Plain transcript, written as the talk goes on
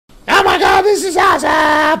this is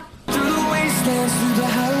awesome! Through the wastelands, through the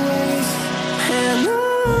highways, and on.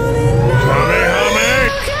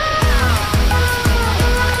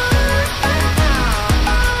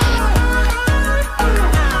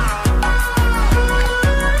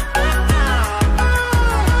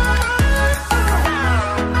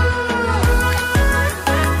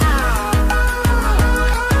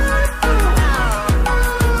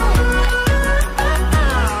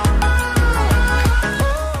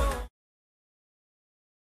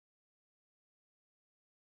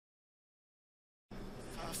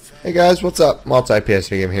 Hey guys, what's up?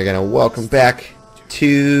 MultiPSthreegamer here again, and welcome back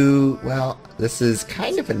to, well, this is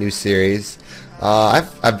kind of a new series. I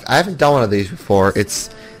haven't done one of these before.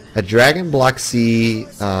 It's a Dragon Block C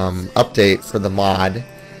update for the mod.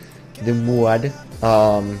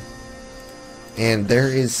 And there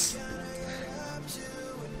is...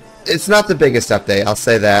 It's not the biggest update, I'll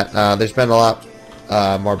say that. There's been a lot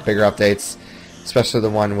more bigger updates, especially the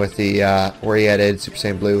one with the, where he added Super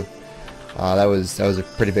Saiyan Blue. That was a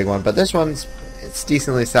pretty big one, but this it's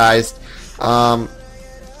decently sized. I'm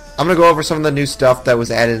gonna go over some of the new stuff that was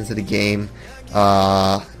added into the game.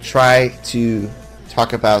 Try to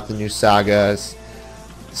talk about the new saga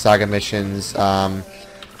missions.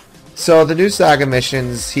 So the new saga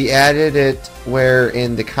missions, he added it where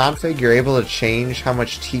in the config you're able to change how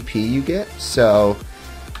much TP you get. So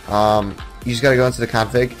you just gotta go into the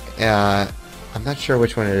config. I'm not sure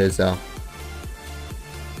which one it is though.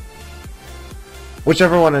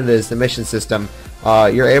 Whichever one it is, the mission system,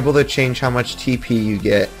 you're able to change how much TP you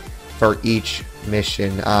get for each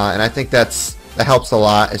mission, and I think that helps a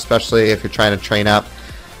lot, especially if you're trying to train up,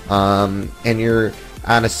 and you're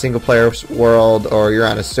on a single-player world, or you're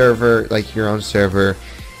on a server, like your own server,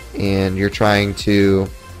 and you're trying to,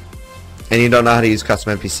 and you don't know how to use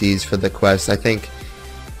custom NPCs for the quests. I think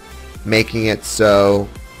making it so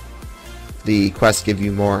the quests give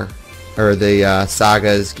you more, or the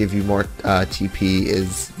sagas give you more TP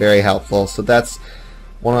is very helpful. So that's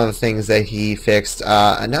one of the things that he fixed.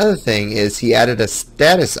 Another thing is he added a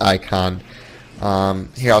status icon.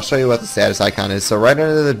 Here, I'll show you what the status icon is. So right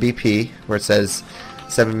under the BP, where it says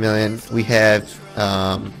 7 million, we have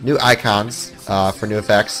new icons for new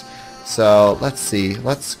effects. So let's see.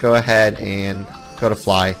 Let's go ahead and go to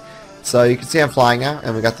fly. So you can see I'm flying now,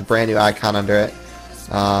 and we got the brand new icon under it.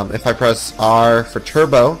 If I press R for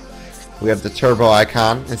turbo, we have the turbo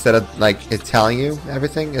icon. Instead of like it telling you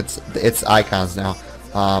everything, it's icons now.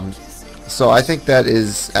 So I think that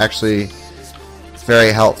is actually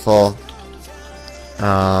very helpful,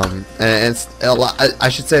 and it's a lot. I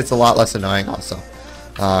should say it's a lot less annoying also,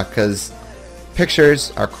 because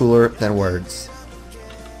pictures are cooler than words.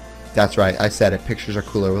 That's right, I said it. Pictures are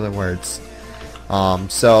cooler than words.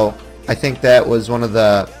 So I think that was one of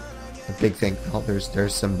the big things. Oh,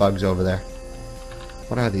 there's some bugs over there.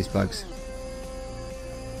 What are these bugs?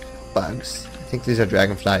 Bugs. I think these are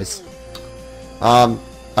dragonflies. Alright,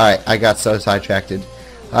 I got so sidetracked.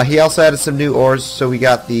 He also added some new ores, so we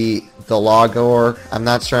got the log ore. I'm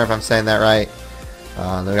not sure if I'm saying that right.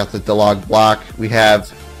 Then we got the log block. We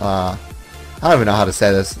have, I don't even know how to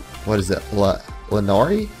say this. What is it?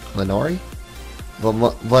 Lenori? Lenori? The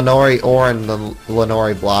Lenori ore and the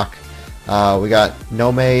Lenori block. We got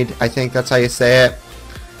Nomade, I think that's how you say it.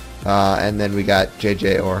 And then we got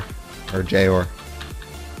JJ ore, or J ore.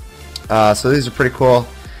 So these are pretty cool.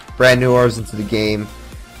 Brand new ores into the game.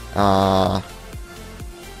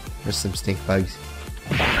 There's some stink bugs.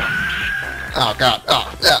 Oh god!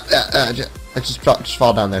 Oh, I just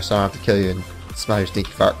fall down there, so I don't have to kill you and smell your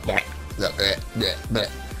stinky fart.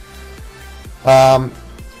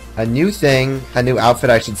 A new thing, a new outfit,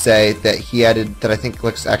 I should say, that he added that I think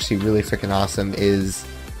looks actually really freaking awesome is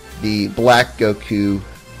the Black Goku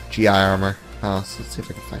GI armor. So let's see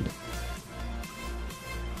if I can find it.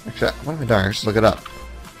 Actually, what am I doing? Just look it up.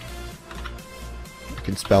 I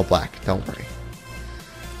can spell black, don't worry.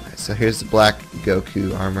 Alright, so here's the Black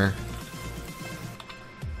Goku armor.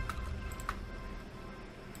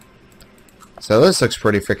 So this looks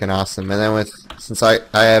pretty freaking awesome. And then since I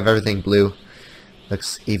have everything blue,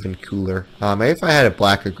 looks even cooler. Maybe if I had it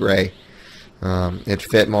black or gray, it'd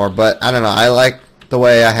fit more. But I don't know. I like the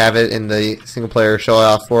way I have it in the single player show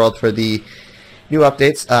off world for the new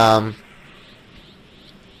updates.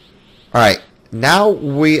 Alright, now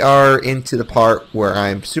we are into the part where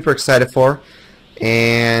I'm super excited for,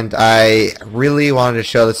 and I really wanted to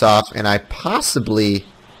show this off, and I possibly...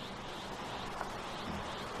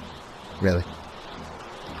 Really?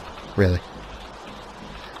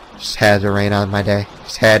 Just had to rain on my day.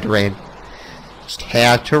 Just had to rain. Just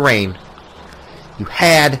had to rain. You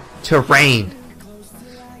had to rain!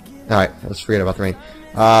 Alright, let's forget about the rain.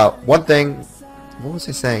 One thing, what was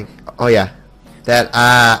I saying? Oh yeah, that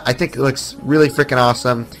I think it looks really freaking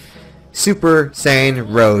awesome. Super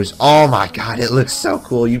Saiyan Rose. Oh my god, it looks so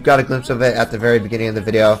cool. You've got a glimpse of it at the very beginning of the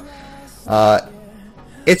video.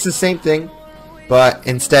 It's the same thing, but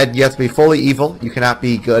instead you have to be fully evil. You cannot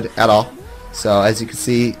be good at all. So as you can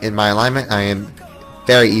see in my alignment, I am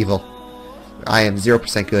very evil. I am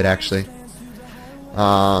 0% good actually.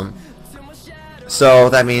 So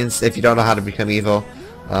that means if you don't know how to become evil,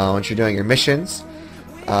 once you're doing your missions,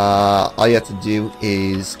 all you have to do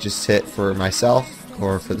is just hit for myself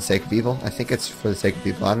or for the sake of evil. I think it's for the sake of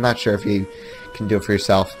evil. I'm not sure if you can do it for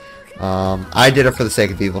yourself. I did it for the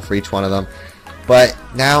sake of evil for each one of them. But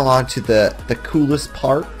now on to the coolest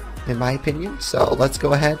part, in my opinion. So let's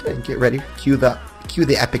go ahead and get ready. Cue the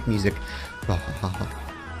epic music.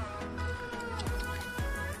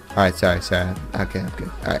 Alright, sorry. Okay, I'm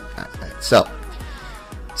good. Alright.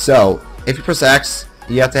 So, if you press X,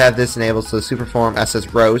 you have to have this enabled, so Superform SS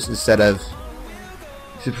Rose instead of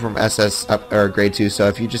Superform SS or Grade 2. So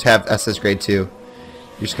if you just have SS Grade 2, you're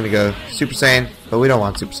just going to go Super Saiyan, but we don't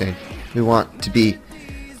want Super Saiyan. We want to be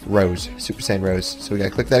Rose, Super Saiyan Rose. So we got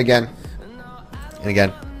to click that again, and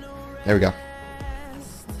again. There we go.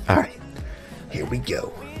 Alright, here we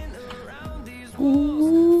go.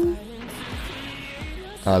 Ooh.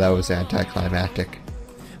 Oh, that was anticlimactic.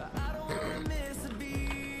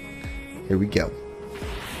 Here we go.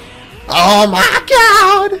 Oh my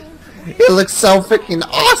god! It looks so freaking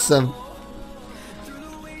awesome!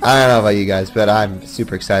 I don't know about you guys, but I'm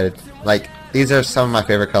super excited. Like, these are some of my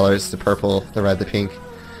favorite colors. The purple, the red, the pink.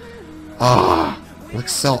 Oh, it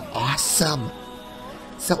looks so awesome!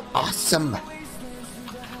 So awesome!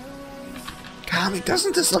 God,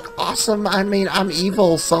 doesn't this look awesome? I mean, I'm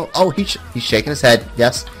evil, so... Oh, he's shaking his head.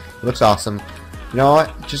 Yes, it looks awesome. You know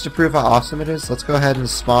what? Just to prove how awesome it is, let's go ahead and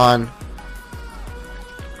spawn...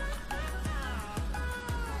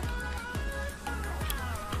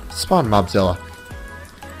 Spawn Mobzilla.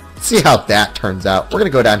 See how that turns out. We're gonna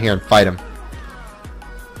go down here and fight him.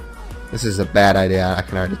 This is a bad idea, I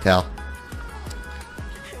can already tell.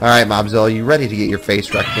 Alright, Mobzilla, you ready to get your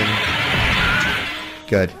face wrecked in?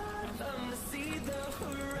 Good.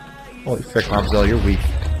 Holy frick, Mobzilla, you're weak.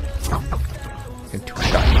 In 2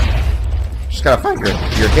 shots. Just gotta find your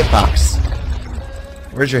hitbox.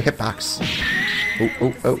 Where's your hitbox?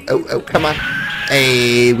 Oh, come on.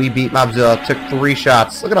 Hey, we beat Mobzilla. Took 3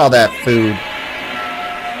 shots. Look at all that food.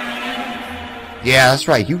 Yeah, that's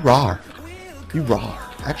right. You roar. You roar.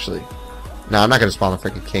 Actually. No, I'm not gonna spawn a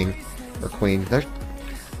freaking king or queen. They're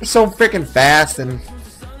so freaking fast and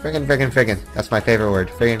freaking. That's my favorite word.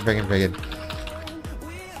 Freaking.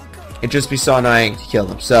 It'd just be so annoying to kill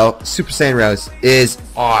them. So, Super Saiyan Rose is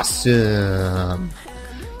awesome.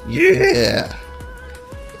 Yeah.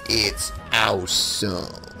 It's awesome.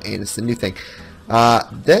 And it's the new thing.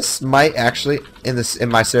 This might actually, in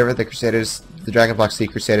my server, the Dragon Block Sea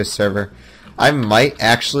Crusaders server, I might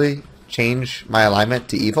actually change my alignment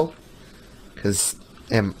to evil. Because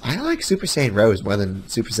I like Super Saiyan Rose more than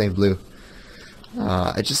Super Saiyan Blue.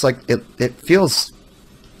 It just like, it feels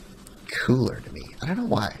cooler to me. I don't know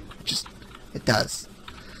why. It does.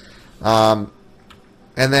 And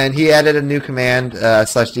then he added a new command,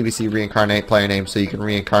 /DBC reincarnate player name, so you can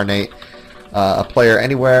reincarnate a player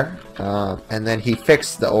anywhere. And then he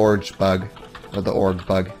fixed the org bug, or the org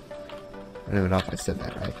bug. I don't even know if I said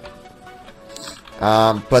that right.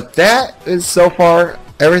 But that is so far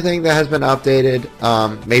everything that has been updated,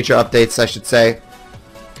 major updates I should say.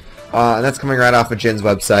 And that's coming right off of Jin's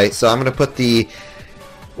website. So I'm going to put the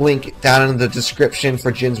link down in the description for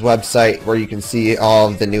Jin's website where you can see all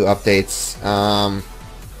of the new updates.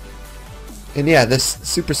 And yeah, this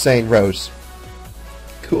Super Saiyan Rose.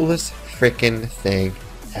 Coolest freaking thing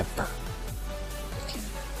ever.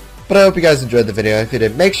 But I hope you guys enjoyed the video. If you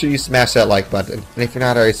did, make sure you smash that like button. And if you're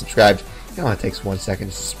not already subscribed, it only takes 1 second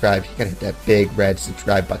to subscribe. You gotta hit that big red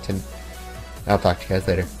subscribe button. I'll talk to you guys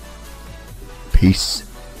later. Peace.